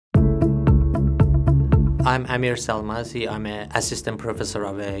I'm Amirali Salmasi. I'm an assistant professor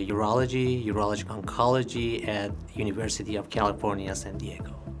of urology, urologic oncology at University of California, San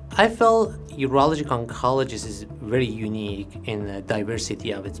Diego. I felt urologic oncologist is very unique in the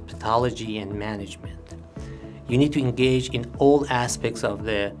diversity of its pathology and management. You need to engage in all aspects of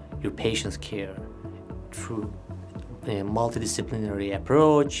your patient's care through a multidisciplinary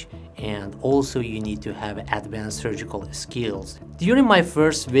approach, and also you need to have advanced surgical skills. During my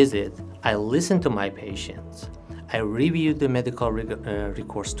first visit, I listened to my patients. I reviewed the medical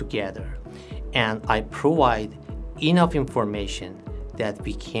records together, and I provide enough information that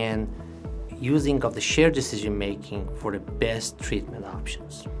we can using of the shared decision making for the best treatment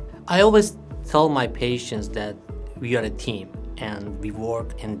options. I always tell my patients that we are a team and we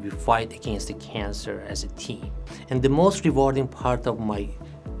work and we fight against the cancer as a team. And the most rewarding part of my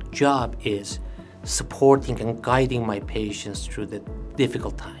job is supporting and guiding my patients through the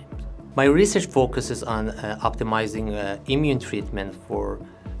difficult times. My research focuses on optimizing immune treatment for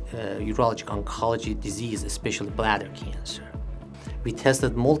urologic oncology disease, especially bladder cancer. We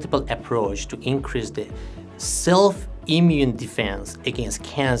tested multiple approaches to increase the self-immune defense against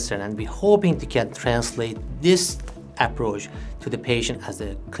cancer, and we're hoping to can translate this approach to the patient as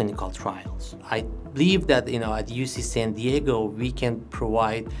a clinical trials. I believe that at UC San Diego we can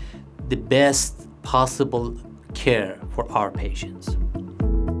provide the best possible care for our patients.